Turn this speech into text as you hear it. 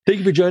Thank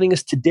you for joining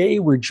us today.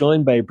 We're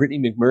joined by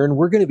Brittany McMurran.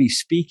 We're going to be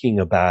speaking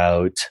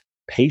about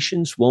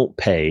patients won't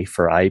pay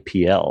for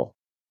IPL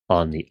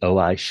on the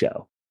OI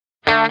show.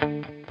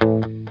 The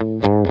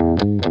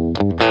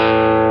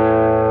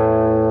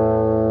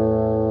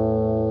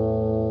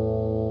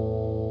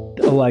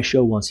OI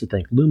show wants to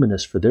thank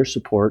Luminous for their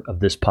support of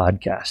this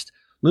podcast.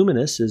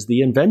 Luminous is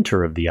the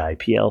inventor of the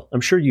IPL.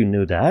 I'm sure you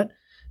knew that.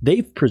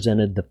 They've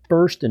presented the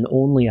first and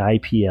only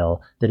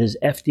IPL that has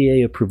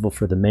FDA approval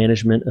for the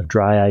management of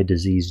dry eye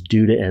disease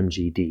due to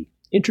MGD.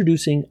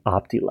 Introducing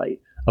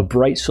OPTILIGHT, a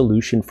bright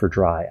solution for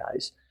dry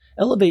eyes.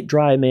 Elevate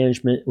dry eye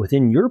management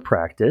within your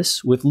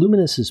practice with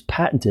Luminous's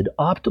patented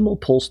optimal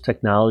pulse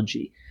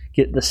technology.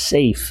 Get the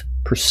safe,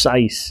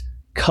 precise,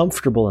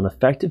 comfortable, and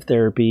effective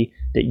therapy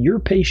that your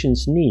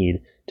patients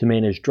need to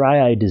manage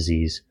dry eye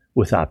disease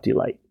with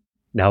OPTILIGHT.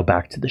 Now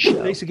back to the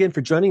show. Thanks again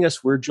for joining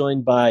us. We're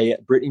joined by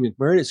Brittany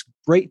McMurran. It's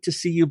great to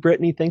see you,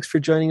 Brittany. Thanks for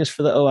joining us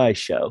for the OI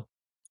show.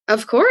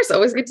 Of course.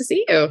 Always good to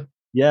see you.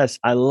 Yes,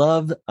 I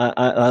loved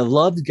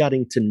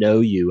getting to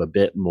know you a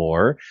bit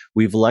more.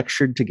 We've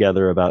lectured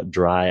together about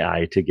dry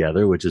eye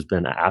together, which has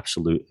been an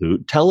absolute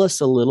hoot. Tell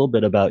us a little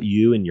bit about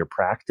you and your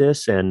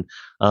practice and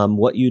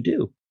what you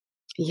do.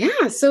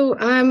 Yeah. So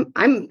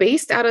I'm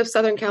based out of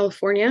Southern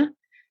California.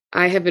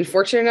 I have been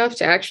fortunate enough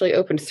to actually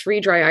open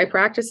 3 dry eye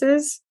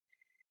practices.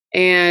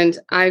 And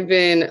I've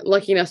been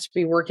lucky enough to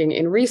be working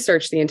in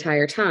research the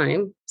entire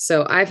time.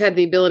 So I've had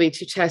the ability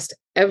to test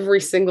every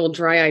single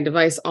dry eye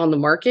device on the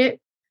market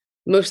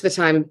most of the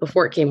time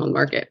before it came on the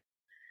market.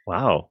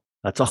 Wow.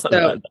 That's awesome.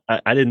 So,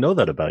 I didn't know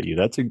that about you.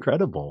 That's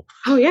incredible.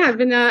 Oh yeah. I've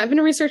been in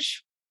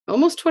research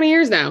almost 20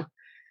 years now.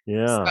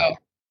 Yeah.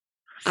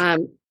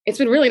 So, it's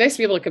been really nice to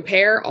be able to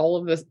compare all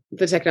of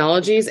the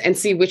technologies and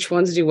see which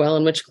ones do well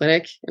in which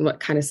clinic and what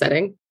kind of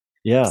setting.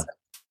 Yeah.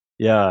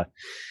 Yeah.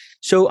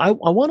 So I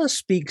want to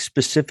speak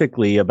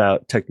specifically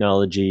about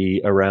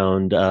technology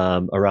around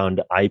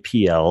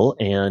IPL,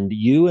 and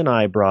you and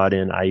I brought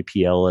in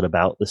IPL at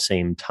about the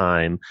same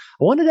time.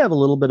 I wanted to have a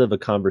little bit of a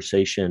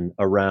conversation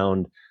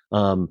around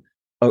being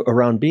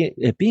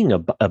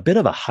a bit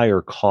of a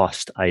higher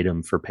cost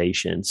item for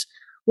patients.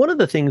 One of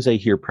the things I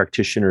hear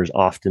practitioners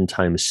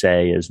oftentimes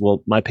say is,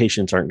 well, my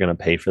patients aren't going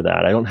to pay for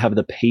that. I don't have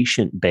the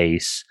patient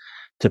base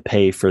to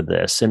pay for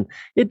this. And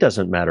it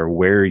doesn't matter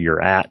where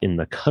you're at in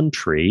the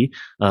country.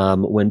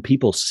 When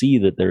people see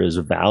that there is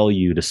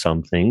value to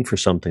something for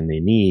something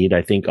they need,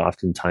 I think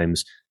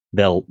oftentimes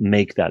they'll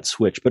make that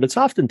switch. But it's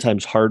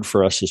oftentimes hard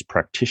for us as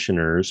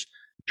practitioners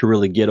to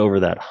really get over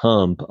that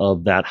hump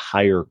of that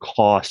higher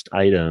cost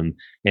item.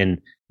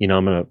 And,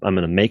 I'm going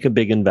to make a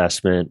big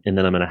investment, and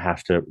then I'm going to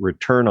have to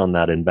return on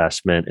that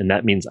investment. And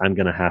that means I'm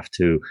going to have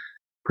to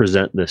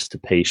present this to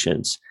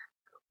patients.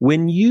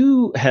 When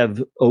you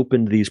have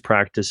opened these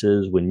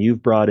practices, when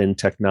you've brought in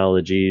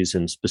technologies,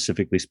 and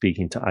specifically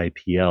speaking to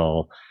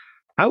IPL,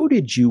 how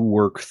did you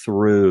work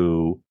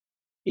through,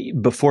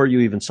 before you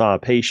even saw a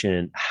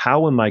patient,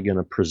 how am I going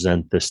to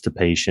present this to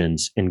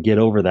patients and get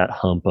over that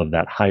hump of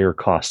that higher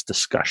cost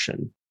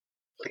discussion?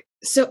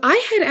 So I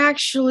had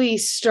actually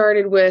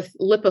started with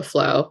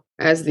LipiFlow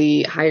as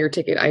the higher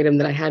ticket item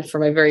that I had for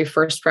my very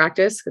first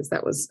practice, because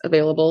that was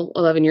available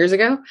 11 years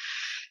ago.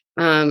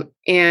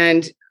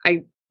 And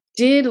I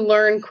did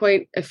learn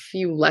quite a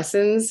few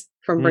lessons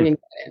from bringing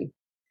that in.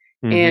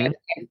 Mm-hmm. And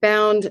I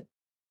found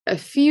a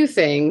few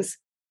things.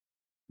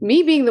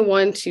 Me being the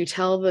one to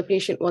tell the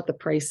patient what the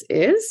price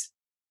is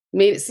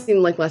made it seem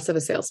like less of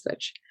a sales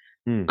pitch.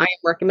 I am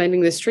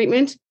recommending this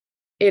treatment.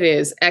 It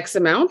is X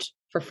amount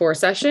for 4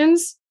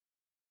 sessions.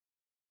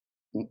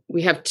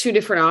 We have 2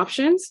 different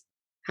options.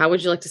 How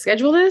would you like to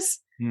schedule this?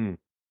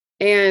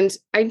 And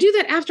I do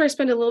that after I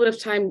spend a little bit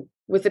of time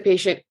with the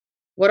patient.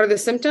 What are the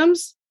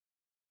symptoms?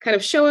 Kind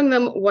of showing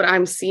them what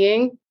I'm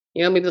seeing,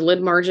 maybe the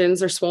lid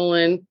margins are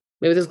swollen,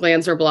 maybe those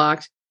glands are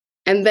blocked,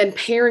 and then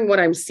pairing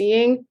what I'm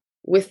seeing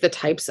with the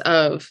types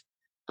of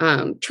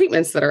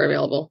treatments that are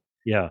available.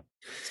 Yeah.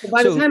 So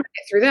by the time I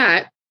get through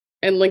that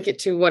and link it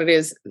to what it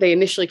is they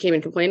initially came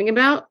in complaining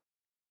about,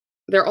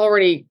 they're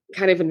already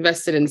kind of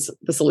invested in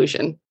the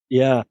solution.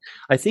 Yeah.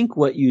 I think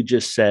what you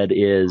just said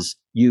is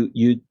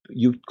you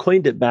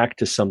coined it back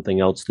to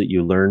something else that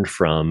you learned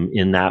from,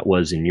 and that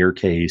was, in your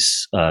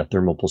case,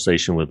 thermal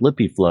pulsation with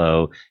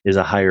LipiFlow is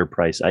a higher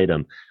price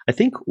item. I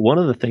think one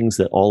of the things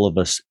that all of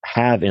us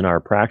have in our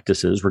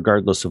practices,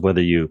 regardless of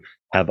whether you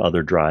have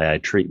other dry eye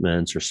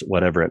treatments or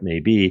whatever it may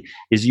be,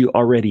 is you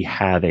already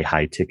have a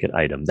high ticket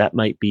item. That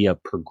might be a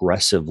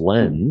progressive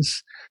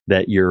lens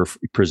that you're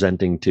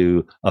presenting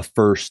to a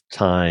first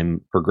time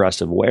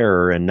progressive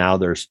wearer. And now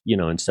there's,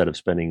 instead of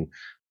spending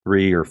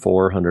 $300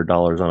 or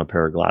 $400 on a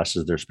pair of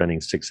glasses, they're spending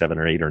 $600, $700,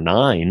 or $800 or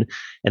 $900.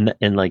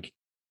 And like,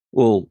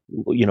 well,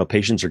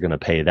 patients are going to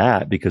pay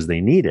that because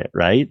they need it,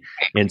 right?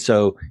 And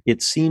so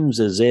it seems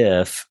as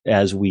if,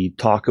 as we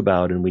talk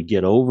about and we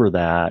get over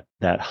that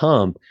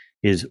hump,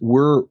 is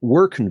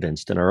we're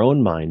convinced in our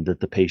own mind that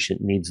the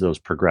patient needs those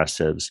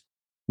progressives.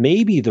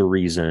 Maybe the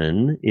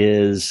reason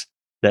is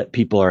that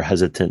people are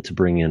hesitant to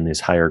bring in these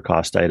higher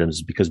cost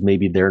items because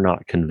maybe they're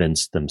not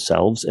convinced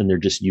themselves and they're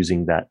just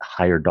using that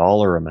higher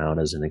dollar amount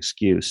as an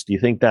excuse. Do you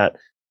think that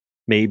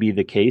may be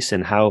the case?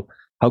 And how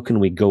can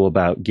we go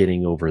about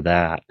getting over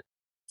that?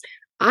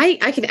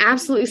 I can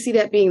absolutely see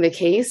that being the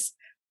case.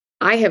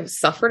 I have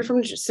suffered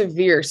from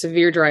severe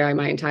dry eye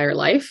my entire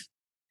life.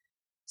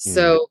 Mm.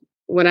 So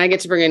when I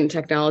get to bring in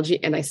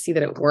technology and I see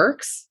that it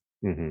works,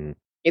 Mm-hmm.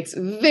 it's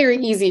very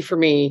easy for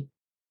me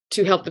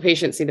to help the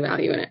patient see the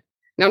value in it.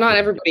 Now, not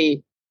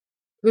everybody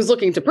who's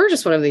looking to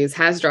purchase one of these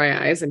has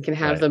dry eyes and can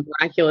have Right. the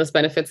miraculous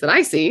benefits that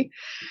I see.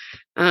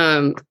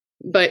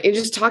 But in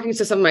just talking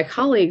to some of my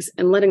colleagues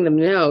and letting them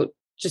know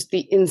just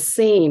the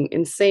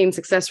insane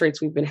success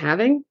rates we've been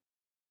having,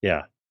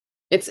 Yeah.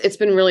 it's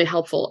been really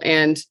helpful.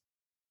 And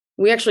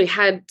we actually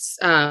had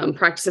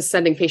practices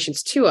sending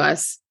patients to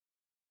us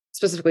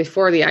specifically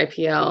for the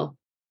IPL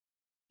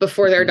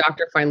before their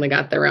doctor finally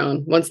got their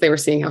own, once they were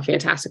seeing how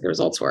fantastic the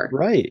results were.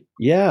 Right.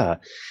 Yeah.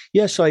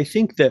 Yeah. So I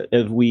think that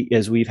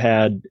as we've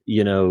had,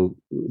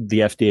 the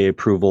FDA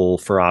approval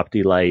for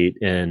OptiLight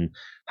and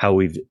how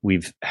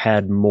we've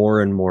had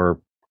more and more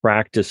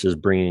practices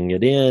bringing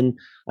it in,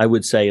 I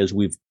would say as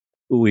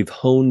we've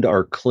honed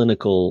our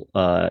clinical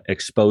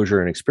exposure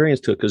and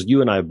experience to it, because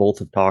you and I both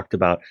have talked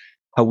about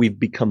how we've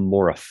become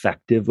more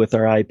effective with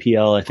our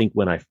IPL. I think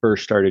when I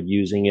first started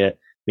using it,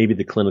 maybe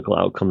the clinical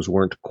outcomes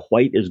weren't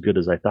quite as good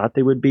as I thought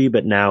they would be,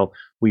 but now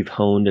we've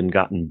honed and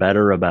gotten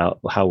better about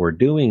how we're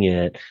doing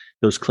it.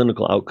 Those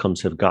clinical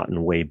outcomes have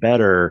gotten way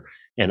better,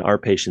 and our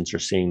patients are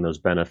seeing those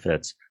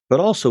benefits.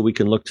 But also, we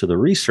can look to the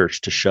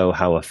research to show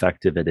how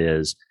effective it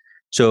is.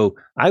 So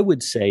I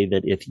would say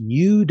that if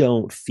you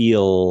don't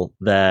feel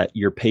that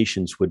your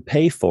patients would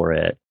pay for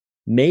it,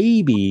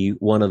 maybe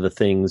one of the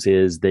things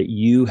is that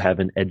you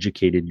haven't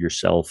educated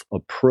yourself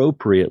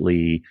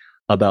appropriately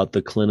about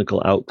the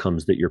clinical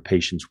outcomes that your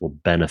patients will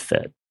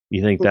benefit.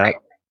 You think that? Right.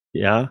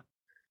 Yeah,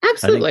 I think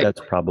Absolutely.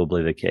 that's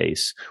probably the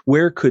case.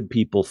 Where could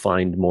people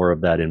find more of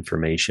that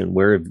information?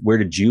 Where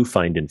did you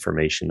find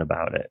information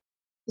about it?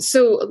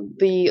 So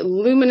the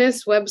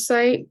Luminous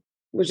website,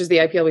 which is the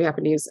IPL we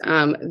happen to use,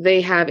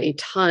 they have a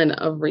ton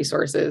of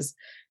resources,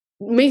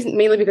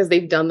 mainly because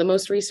they've done the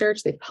most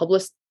research. They've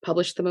published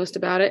the most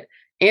about it,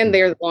 and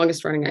they're the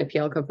longest running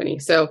IPL company.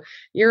 So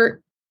you're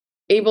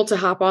able to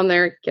hop on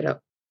there, get a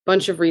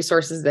bunch of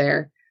resources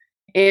there.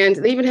 And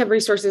they even have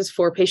resources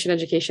for patient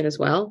education as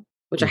well,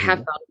 which I have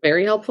Mm-hmm. found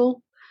very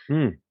helpful.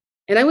 Mm,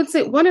 And I would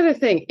say one other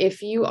thing,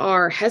 if you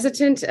are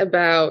hesitant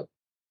about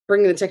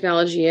bringing the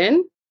technology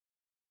in,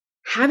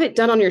 have it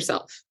done on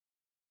yourself.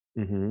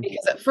 mm-hmm.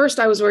 Because at first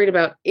I was worried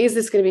about, is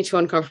this going to be too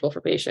uncomfortable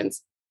for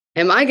patients?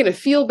 Am I going to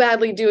feel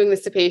badly doing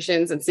this to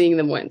patients and seeing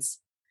them wince?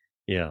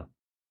 Yeah,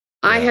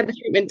 I yeah. had the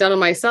treatment done on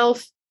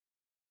myself,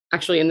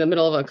 actually in the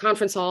middle of a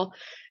conference hall.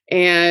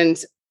 And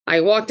I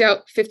walked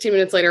out 15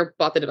 minutes later,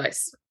 bought the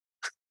device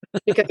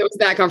because it was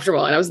that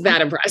comfortable and I was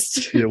that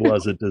impressed. It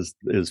wasn't as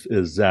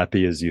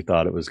zappy as you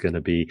thought it was going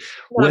to be.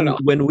 Not at all.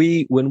 When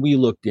we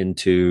looked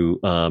into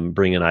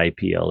bringing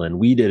IPL, and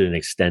we did an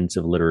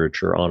extensive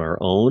literature on our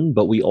own,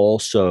 but we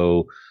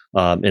also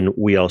and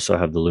we also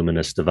have the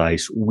Luminous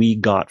device. We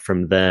got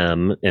from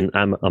them, and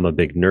I'm a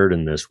big nerd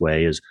in this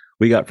way, is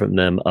we got from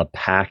them a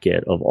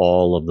packet of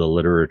all of the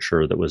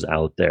literature that was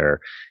out there,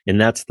 and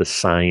that's the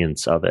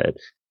science of it.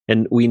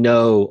 And we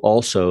know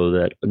also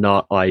that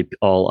not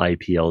all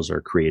IPLs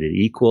are created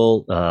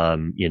equal.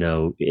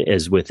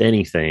 As with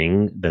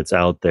anything that's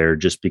out there,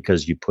 just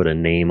because you put a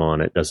name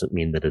on it doesn't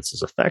mean that it's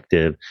as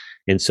effective.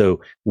 And so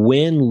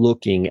when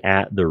looking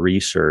at the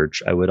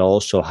research, I would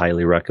also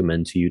highly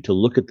recommend to you to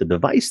look at the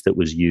device that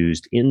was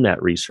used in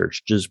that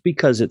research. Just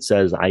because it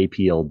says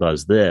IPL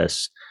does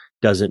this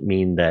doesn't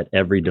mean that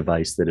every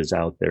device that is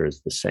out there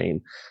is the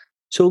same.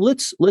 So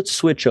let's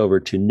switch over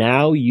to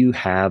now you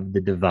have the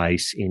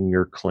device in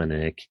your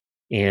clinic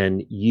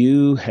and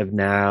you have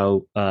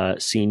now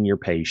seen your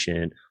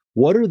patient.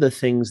 What are the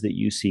things that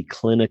you see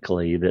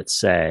clinically that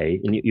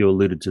say, and you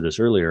alluded to this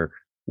earlier,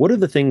 what are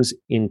the things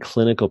in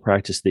clinical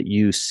practice that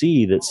you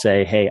see that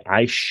say, hey,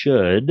 I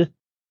should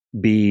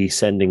be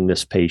sending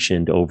this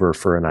patient over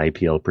for an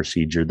IPL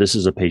procedure? This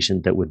is a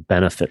patient that would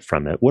benefit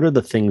from it. What are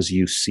the things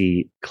you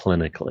see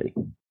clinically?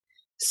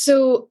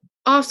 So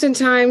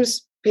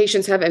oftentimes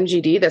patients have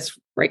MGD. That's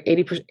right,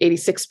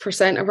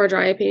 86% of our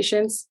dry eye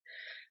patients.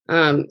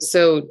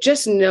 So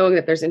just knowing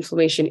that there's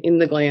inflammation in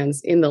the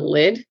glands in the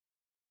lid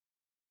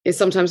is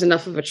sometimes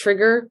enough of a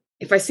trigger.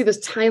 If I see those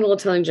tiny little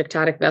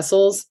telangiectatic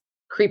vessels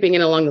creeping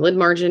in along the lid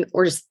margin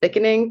or just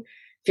thickening,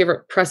 if you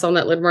ever press on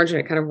that lid margin,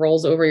 it kind of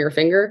rolls over your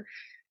finger.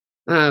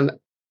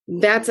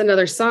 That's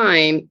another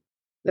sign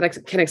that I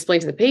can explain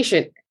to the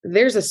patient.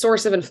 There's a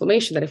source of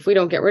inflammation that if we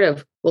don't get rid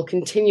of, will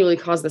continually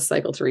cause this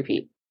cycle to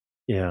repeat.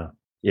 Yeah.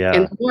 And Yeah.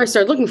 the more I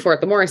started looking for it,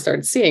 the more I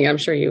started seeing. I'm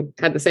sure you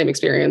had the same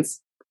experience.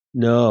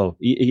 No,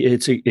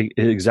 it's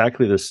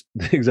exactly this,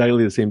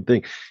 exactly the same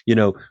thing.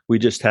 We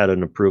just had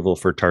an approval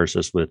for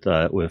Tarsus for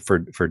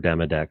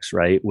Demodex,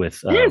 right? With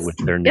Yes,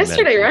 their new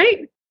yesterday,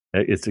 medication.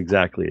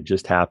 right? It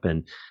just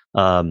happened.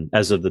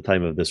 as of the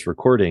time of this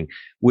recording,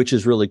 which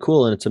is really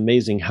cool. And it's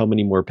amazing how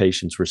many more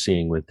patients we're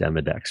seeing with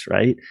Demodex,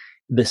 right?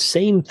 The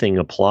same thing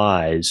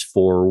applies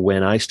for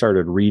when I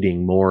started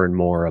reading more and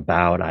more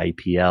about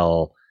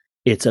IPL.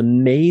 It's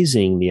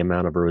amazing the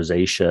amount of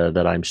rosacea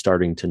that I'm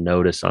starting to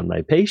notice on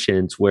my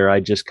patients where I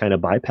just kind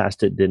of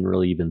bypassed it, didn't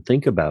really even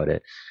think about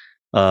it.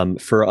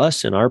 For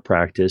us in our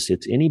practice,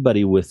 it's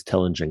anybody with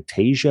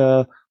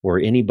telangiectasia or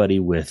anybody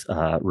with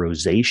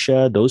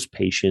rosacea. Those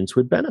patients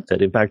would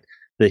benefit. In fact,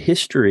 the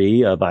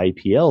history of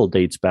IPL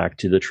dates back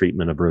to the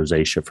treatment of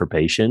rosacea for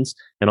patients.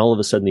 And all of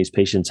a sudden, these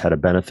patients had a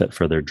benefit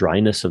for their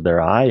dryness of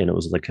their eye. And it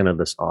was like kind of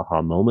this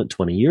aha moment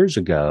 20 years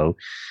ago.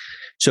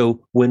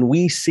 So when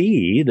we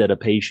see that a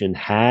patient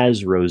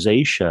has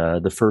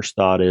rosacea, the first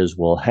thought is,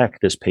 well,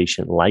 heck, this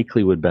patient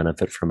likely would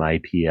benefit from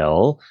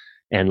IPL.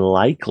 And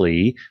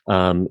likely,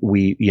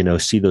 we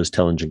see those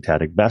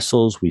telangiectatic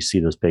vessels. We see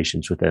those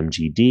patients with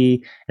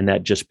MGD, and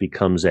that just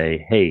becomes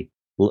a hey.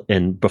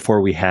 And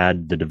before we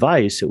had the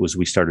device,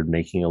 we started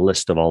making a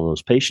list of all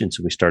those patients,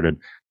 and we started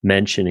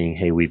mentioning,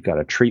 hey, we've got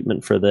a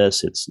treatment for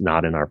this. It's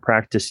not in our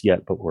practice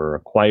yet, but we're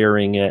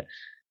acquiring it.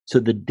 So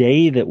the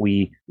day that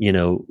we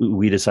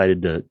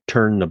decided to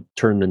turn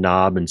the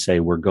knob and say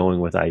we're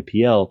going with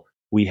IPL,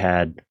 we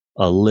had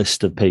a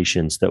list of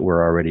patients that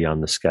were already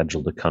on the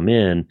schedule to come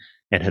in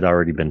and had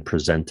already been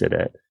presented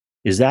it.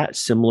 Is that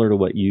similar to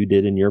what you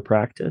did in your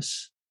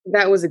practice?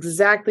 That was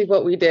exactly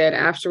what we did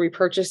after we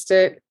purchased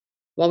it.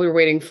 While we were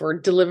waiting for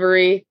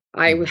delivery,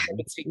 I had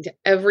been speaking to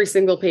every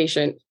single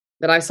patient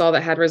that I saw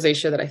that had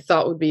rosacea that I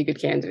thought would be a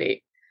good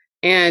candidate.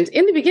 And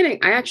in the beginning,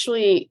 I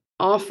actually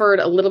offered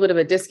a little bit of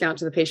a discount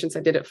to the patients I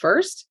did it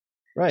first,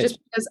 right? Just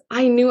because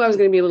I knew I was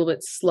going to be a little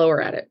bit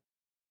slower at it.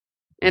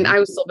 And I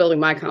was still building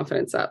my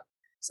confidence up.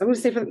 So I'm going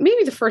to say for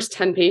maybe the first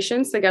 10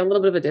 patients, they got a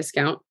little bit of a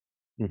discount.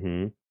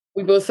 Mm-hmm.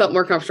 We both felt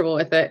more comfortable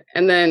with it.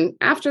 And then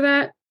after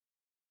that,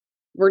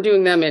 we're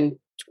doing them in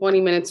 20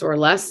 minutes or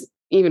less,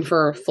 even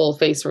for full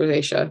face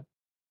rosacea.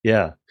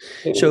 Yeah.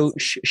 So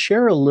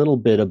share a little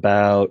bit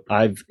about,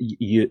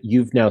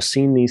 you've now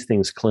seen these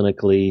things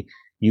clinically.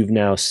 You've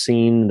now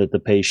seen that the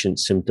patient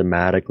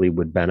symptomatically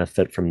would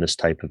benefit from this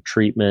type of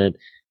treatment.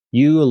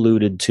 You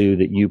alluded to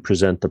that you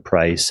present the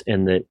price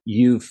and that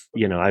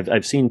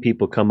I've seen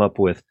people come up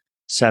with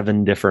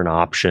 7 different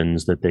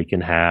options that they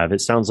can have.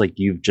 It sounds like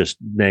you've just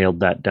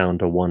nailed that down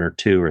to 1 or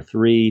 2 or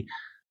 3.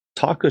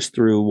 Talk us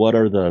through what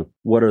are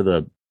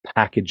the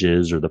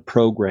packages or the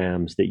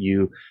programs that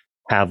you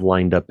have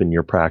lined up in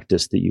your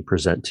practice that you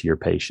present to your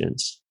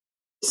patients.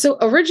 So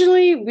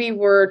originally we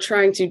were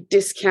trying to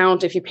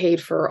discount if you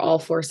paid for all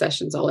 4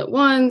 sessions all at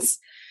once.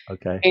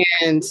 Okay.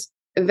 And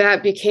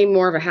that became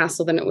more of a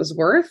hassle than it was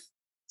worth.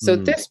 So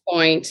at this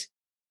point,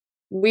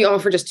 we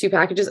offer just 2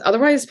 packages.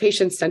 Otherwise,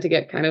 patients tend to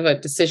get kind of a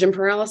decision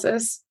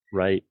paralysis.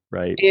 Right.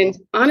 And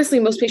honestly,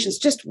 most patients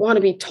just want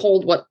to be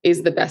told what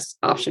is the best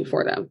option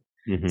for them.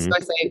 Mm-hmm. So I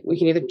say we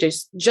can either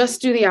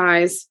just do the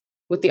eyes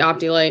with the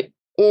OPTILIGHT,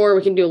 or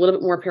we can do a little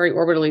bit more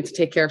periorbitally to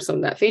take care of some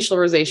of that facial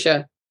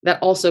rosacea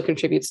that also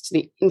contributes to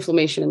the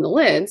inflammation in the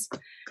lids.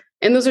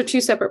 And those are 2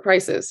 separate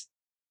prices.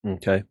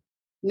 Okay.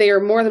 They are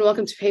more than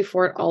welcome to pay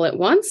for it all at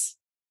once.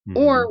 Mm-hmm.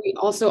 Or we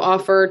also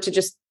offer to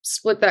just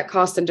split that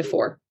cost into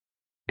 4.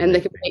 And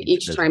they can pay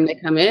each time they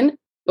come in.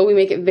 But we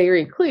make it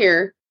very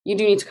clear, you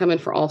do need to come in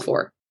for all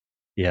 4.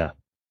 Yeah.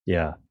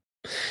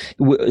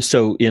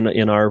 So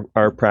in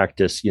our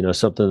practice,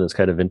 something that's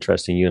kind of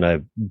interesting, you and I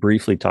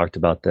briefly talked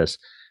about this,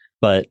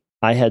 but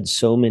I had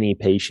so many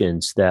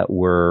patients that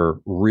were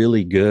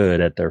really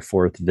good at their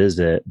 4th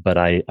visit, but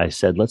I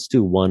said, let's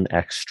do 1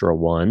 extra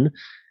one.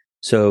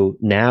 So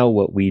now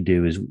what we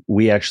do is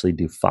we actually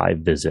do 5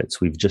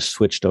 visits. We've just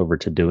switched over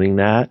to doing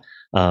that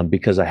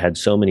because I had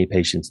so many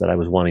patients that I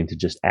was wanting to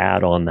just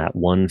add on that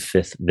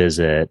 1/5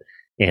 visit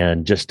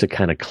and just to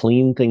kind of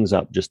clean things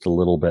up just a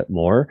little bit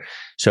more.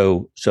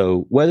 So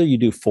whether you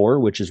do 4,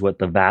 which is what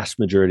the vast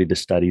majority of the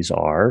studies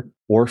are,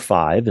 or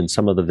 5, and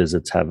some of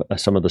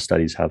the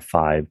studies have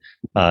 5,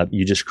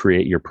 you just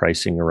create your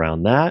pricing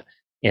around that.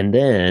 And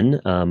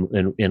then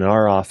in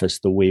our office,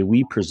 the way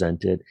we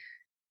present it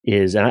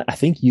is, and I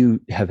think you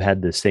have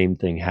had the same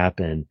thing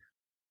happen.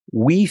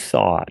 We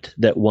thought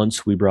that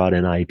once we brought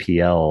in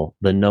IPL,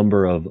 the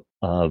number of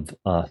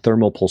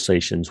thermal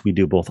pulsations, we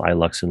do both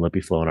iLux and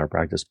LipiFlow in our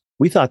practice,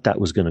 we thought that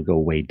was going to go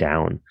way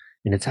down.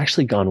 And it's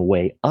actually gone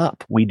way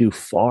up. We do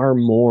far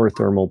more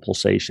thermal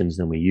pulsations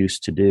than we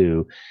used to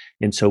do.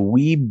 And so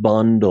we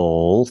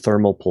bundle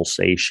thermal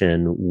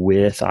pulsation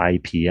with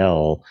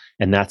IPL,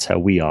 and that's how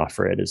we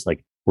offer it. It's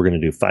like, we're going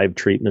to do 5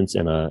 treatments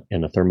in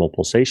a thermal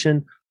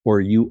pulsation,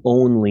 or you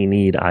only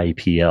need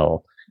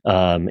IPL.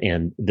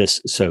 And this,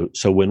 so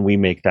when we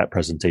make that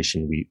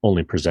presentation, we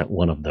only present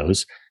one of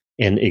those,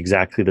 and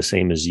exactly the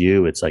same as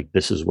you. It's like,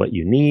 this is what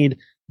you need.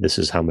 This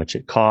is how much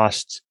it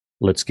costs.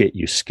 Let's get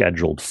you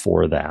scheduled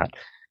for that.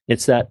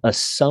 It's that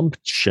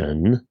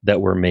assumption that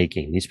we're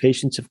making. These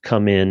patients have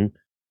come in,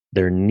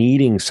 they're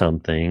needing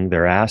something,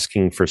 they're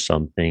asking for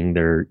something,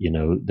 they're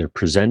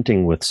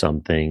presenting with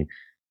something,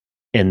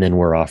 and then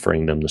we're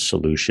offering them the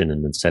solution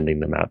and then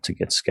sending them out to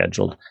get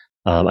scheduled.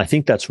 I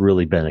think that's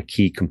really been a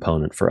key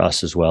component for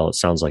us as well. It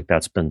sounds like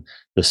that's been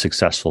the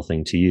successful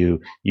thing to you.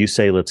 You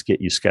say, let's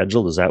get you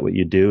scheduled. Is that what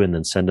you do? And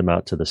then send them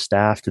out to the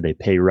staff. Do they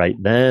pay right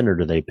then, or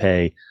do they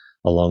pay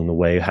along the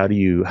way? How do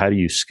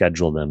you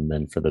schedule them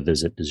then for the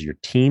visit? Does your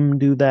team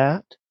do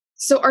that?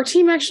 So our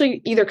team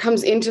actually either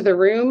comes into the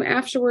room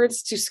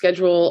afterwards to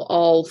schedule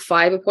all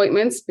 5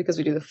 appointments, because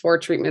we do the 4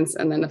 treatments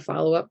and then a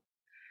follow-up,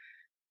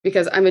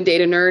 because I'm a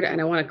data nerd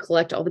and I want to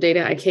collect all the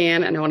data I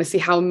can, and I want to see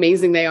how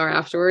amazing they are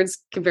afterwards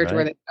compared to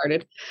where they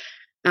started.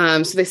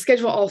 So they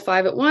schedule all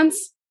 5 at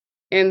once,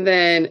 and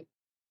then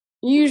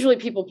usually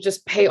people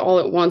just pay all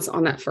at once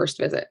on that first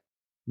visit.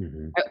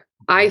 Mm-hmm.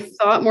 I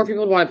thought more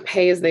people would want to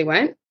pay as they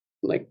went,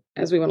 like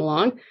as we went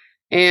along.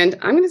 And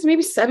I'm going to say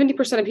maybe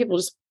 70% of people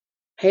just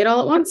pay it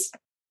all at once.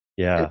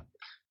 Yeah. And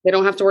they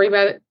don't have to worry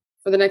about it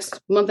for the next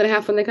month and a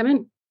half when they come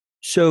in.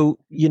 So,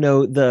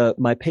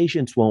 my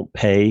patients won't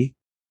pay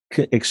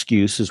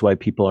excuse is why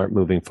people aren't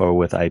moving forward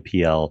with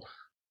IPL.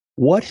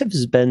 What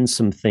has been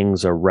some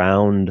things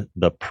around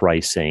the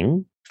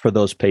pricing for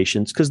those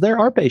patients? Because there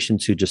are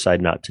patients who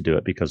decide not to do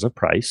it because of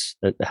price.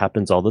 That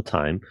happens all the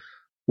time.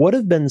 What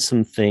have been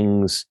some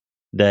things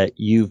that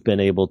you've been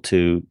able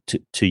to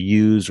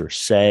use or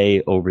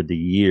say over the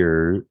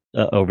year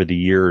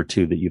or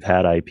two that you've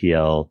had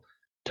IPL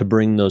to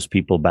bring those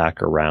people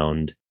back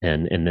around,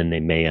 and then they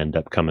may end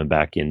up coming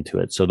back into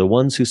it? So the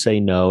ones who say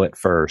no at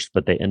first,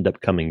 but they end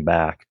up coming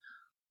back,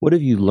 what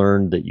have you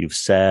learned that you've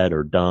said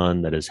or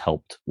done that has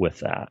helped with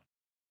that?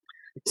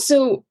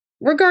 So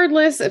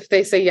regardless if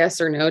they say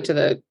yes or no to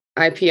the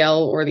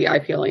IPL or the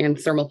IPL and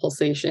thermal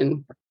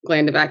pulsation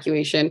gland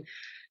evacuation,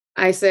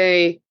 I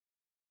say,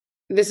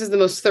 this is the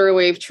most thorough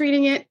way of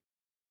treating it.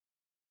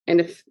 And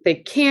if they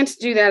can't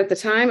do that at the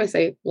time, I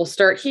say, we'll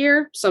start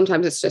here.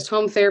 Sometimes it's just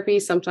home therapy.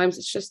 Sometimes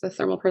it's just the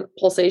thermal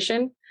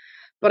pulsation.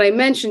 But I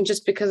mentioned,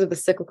 just because of the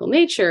cyclical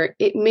nature,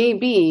 it may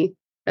be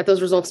that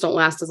those results don't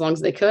last as long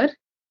as they could.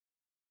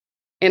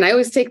 And I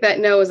always take that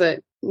no as a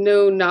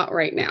no, not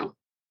right now.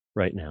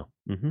 Right now.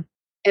 Mm-hmm.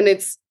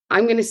 And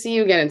I'm going to see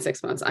you again in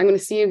 6 months. I'm going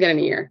to see you again in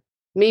a year.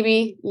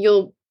 Maybe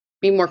you'll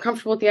be more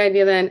comfortable with the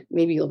idea then.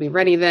 Maybe you'll be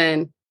ready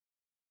then.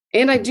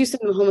 And I do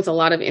send them home with a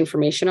lot of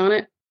information on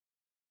it,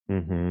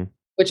 mm-hmm.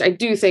 which I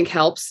do think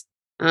helps.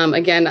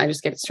 Again, I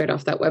just get it straight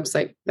off that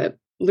website that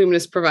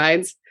Luminous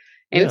provides.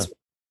 And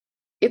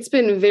it's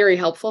been very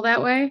helpful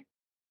that way.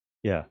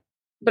 Yeah.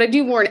 But I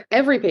do warn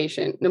every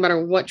patient, no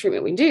matter what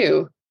treatment we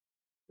do,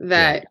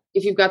 that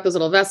if you've got those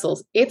little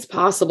vessels, it's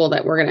possible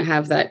that we're going to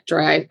have that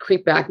dry eye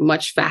creep back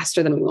much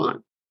faster than we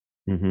want.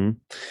 Mm-hmm.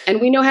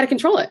 And we know how to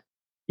control it.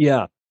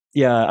 Yeah.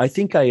 Yeah. I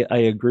think I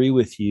agree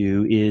with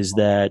you, is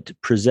that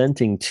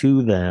presenting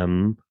to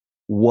them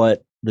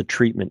what the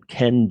treatment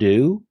can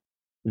do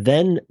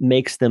then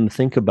makes them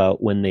think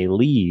about when they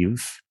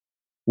leave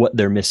what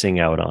they're missing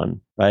out on,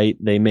 right?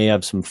 They may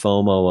have some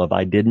FOMO of,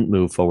 I didn't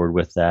move forward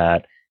with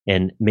that.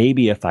 And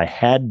maybe if I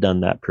had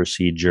done that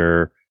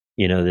procedure,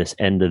 this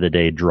end of the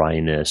day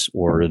dryness,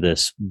 or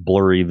this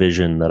blurry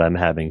vision that I'm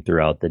having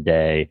throughout the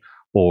day,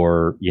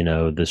 or,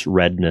 this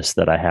redness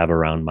that I have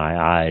around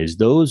my eyes,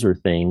 those are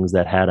things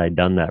that, had I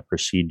done that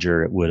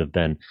procedure, it would have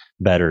been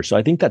better. So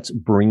I think that's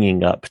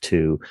bringing up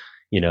to,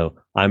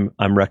 I'm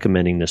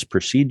recommending this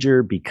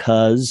procedure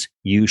because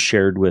you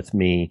shared with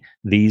me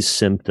these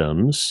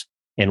symptoms.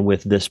 And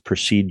with this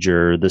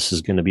procedure, this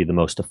is going to be the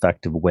most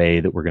effective way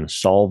that we're going to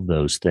solve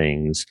those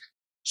things.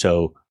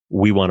 So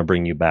we want to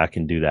bring you back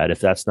and do that. If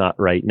that's not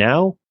right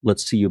now,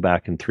 let's see you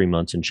back in 3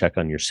 months and check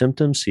on your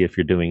symptoms, see if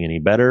you're doing any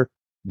better.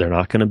 They're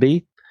not going to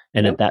be.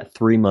 And at that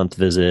 3-month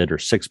visit or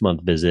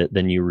 6-month visit,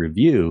 then you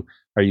review,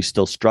 are you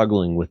still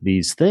struggling with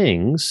these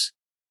things?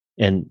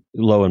 And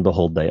lo and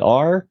behold, they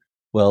are.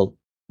 Well,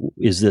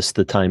 is this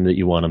the time that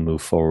you want to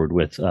move forward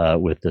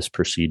with this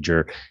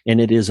procedure?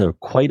 And it is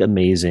quite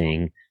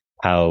amazing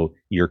how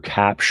your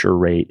capture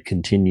rate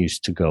continues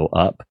to go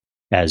up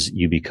as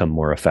you become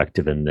more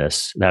effective in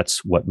this.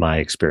 That's what my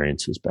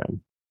experience has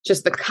been.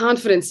 Just the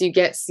confidence you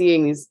get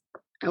seeing these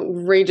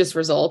outrageous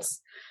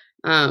results.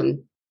 And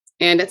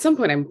at some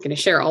point, I'm going to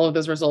share all of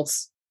those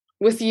results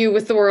with you,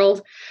 with the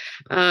world,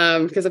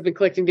 because I've been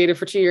collecting data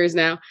for 2 years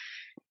now.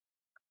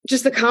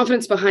 Just the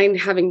confidence behind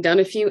having done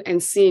a few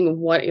and seeing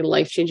what a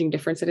life-changing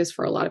difference it is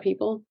for a lot of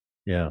people.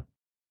 Yeah.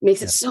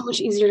 Makes it so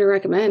much easier to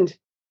recommend.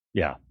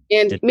 Yeah.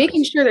 And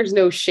making sure there's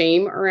no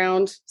shame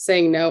around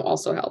saying no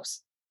also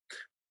helps.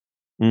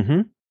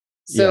 Mm-hmm.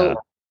 So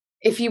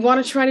if you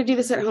want to try to do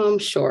this at home,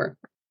 sure.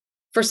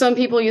 For some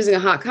people using a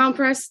hot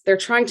compress, they're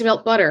trying to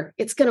melt butter.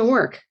 It's going to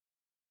work.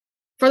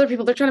 For other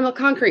people, they're trying to melt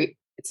concrete.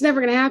 It's never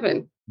going to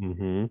happen.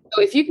 Mm-hmm.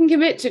 So if you can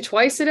commit to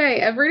twice a day,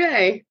 every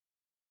day,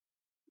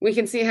 we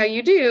can see how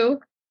you do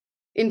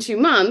in 2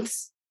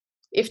 months.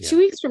 If 2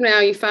 weeks from now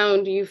you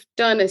found you've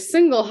done a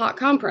single hot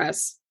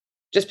compress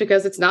just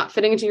because it's not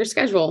fitting into your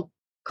schedule,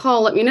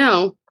 call, let me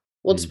know.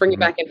 We'll just bring you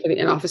back in for the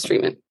in-office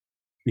treatment.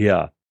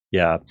 Yeah.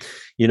 Yeah.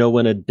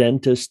 When a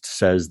dentist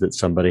says that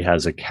somebody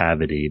has a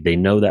cavity, they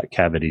know that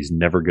cavity is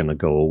never going to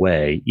go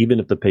away, even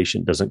if the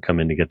patient doesn't come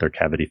in to get their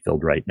cavity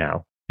filled right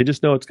now. They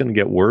just know it's going to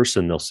get worse,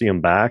 and they'll see them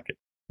back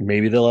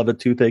maybe they'll have a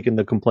toothache and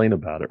they'll complain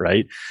about it,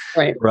 right?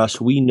 Right. For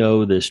us, we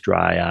know this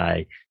dry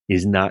eye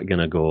is not going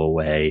to go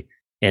away.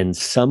 And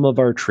some of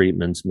our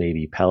treatments may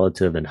be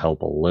palliative and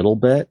help a little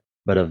bit,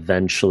 but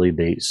eventually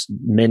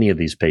many of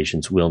these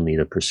patients will need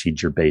a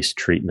procedure-based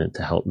treatment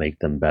to help make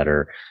them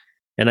better.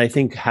 And I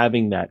think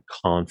having that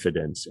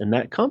confidence, and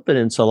that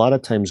confidence a lot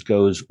of times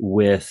goes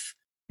with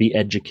the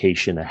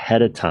education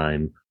ahead of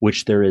time,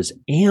 which there is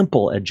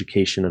ample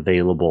education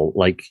available,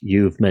 like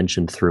you've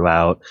mentioned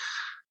throughout.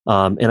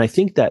 And I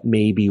think that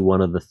may be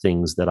one of the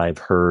things that I've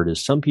heard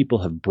is some people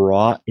have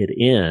brought it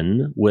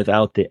in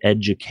without the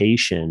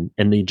education,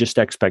 and the just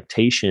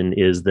expectation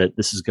is that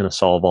this is going to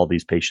solve all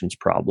these patients'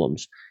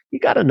 problems. You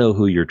got to know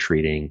who you're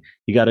treating.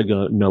 You got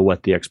to know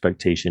what the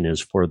expectation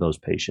is for those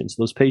patients.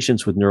 Those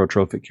patients with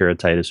neurotrophic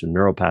keratitis or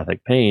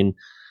neuropathic pain,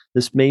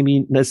 this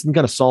isn't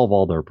going to solve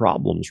all their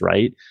problems,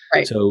 right?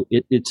 Right. So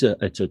it's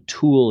a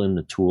tool in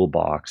the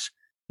toolbox.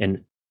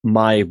 And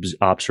my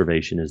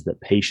observation is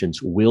that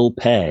patients will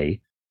pay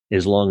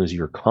as long as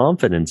your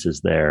confidence is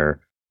there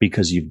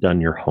because you've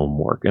done your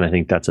homework. And I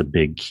think that's a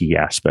big key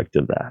aspect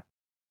of that.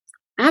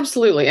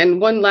 Absolutely. And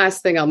one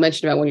last thing I'll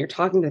mention about when you're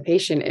talking to the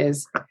patient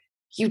is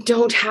you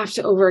don't have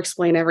to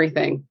over-explain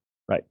everything.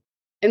 Right.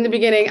 In the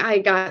beginning, I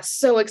got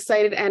so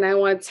excited and I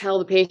want to tell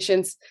the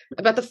patients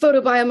about the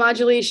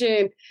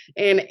photobiomodulation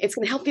and it's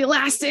going to help the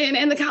elastin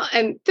and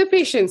the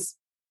patients.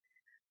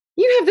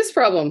 You have this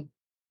problem.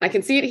 I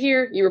can see it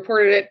here. You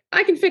reported it.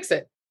 I can fix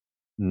it.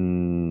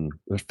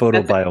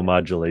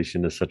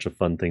 Photobiomodulation is such a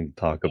fun thing to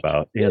talk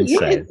about and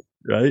say,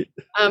 right?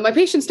 My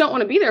patients don't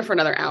want to be there for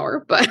another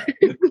hour, but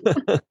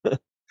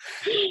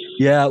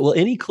yeah. Well,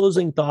 any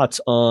closing thoughts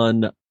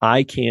on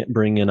I can't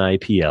bring in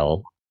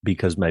IPL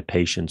because my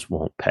patients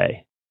won't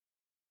pay?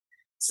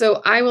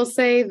 So I will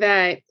say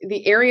that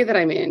the area that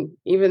I'm in,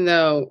 even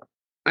though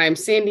I'm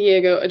San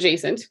Diego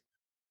adjacent,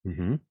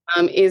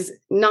 is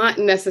not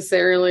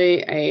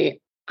necessarily a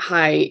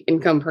high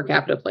income per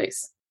capita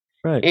place.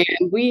 Right.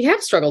 And we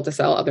have struggled to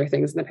sell other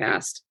things in the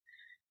past.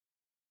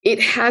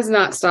 It has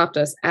not stopped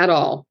us at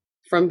all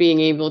from being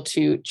able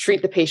to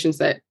treat the patients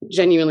that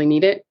genuinely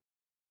need it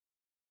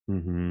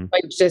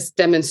by just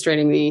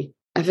demonstrating the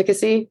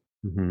efficacy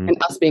and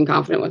us being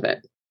confident with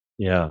it.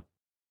 Yeah.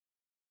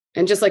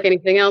 And just like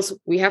anything else,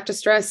 we have to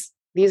stress,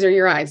 these are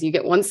your eyes. You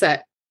get one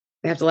set.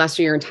 They have to last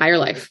you your entire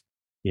life.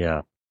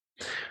 Yeah.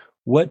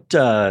 What,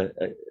 I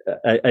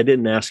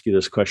didn't ask you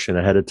this question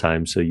ahead of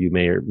time, so you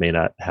may or may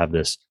not have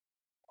this.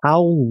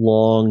 How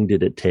long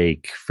did it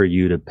take for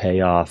you to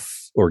pay off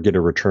or get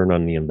a return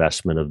on the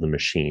investment of the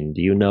machine?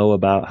 Do you know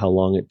about how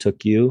long it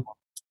took you?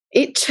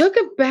 It took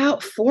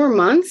about 4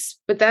 months,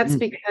 but that's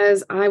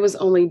because I was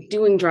only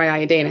doing dry eye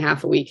a day and a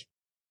half a week.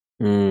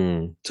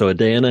 So a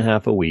day and a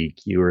half a week,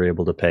 you were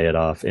able to pay it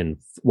off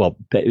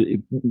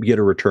get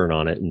a return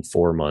on it in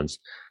 4 months.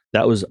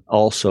 That was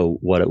also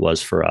what it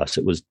was for us.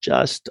 It was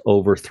just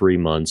over 3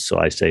 months. So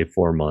I say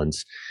 4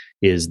 months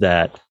is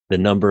that the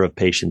number of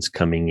patients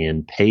coming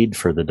in paid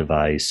for the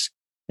device.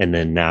 And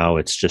then now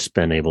it's just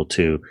been able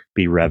to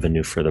be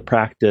revenue for the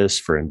practice,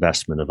 for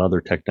investment of other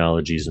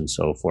technologies and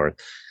so forth.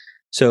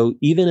 So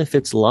even if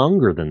it's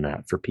longer than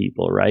that for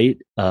people, right?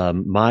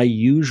 My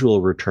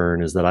usual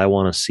return is that I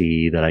want to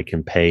see that I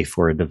can pay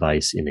for a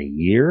device in a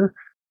year,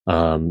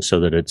 so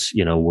that it's,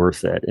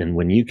 worth it. And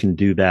when you can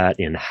do that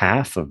in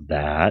half of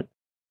that,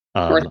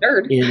 Or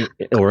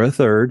a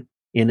third,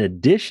 in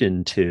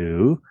addition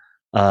to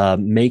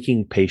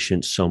making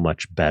patients so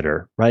much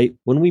better, right?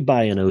 When we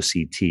buy an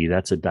OCT,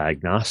 that's a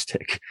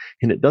diagnostic,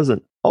 and it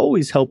doesn't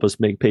always help us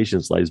make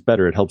patients' lives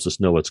better. It helps us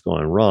know what's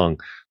going wrong.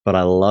 But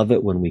I love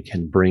it when we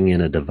can bring in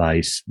a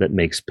device that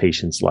makes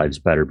patients' lives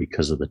better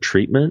because of the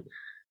treatment.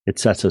 It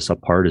sets us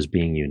apart as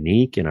being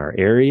unique in our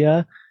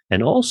area.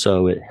 And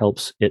also it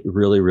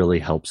really, really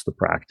helps the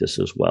practice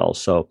as well.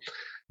 So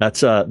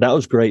that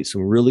was great.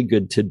 Some really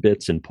good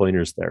tidbits and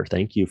pointers there.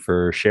 Thank you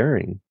for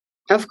sharing.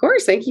 Of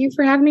course. Thank you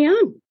for having me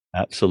on.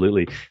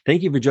 Absolutely.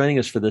 Thank you for joining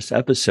us for this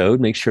episode.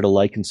 Make sure to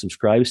like and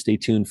subscribe. Stay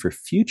tuned for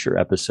future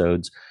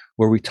episodes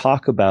where we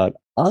talk about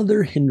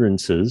other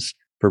hindrances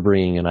for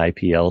bringing an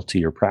IPL to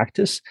your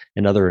practice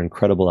and other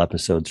incredible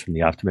episodes from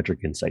the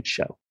Optometric Insights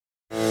Show.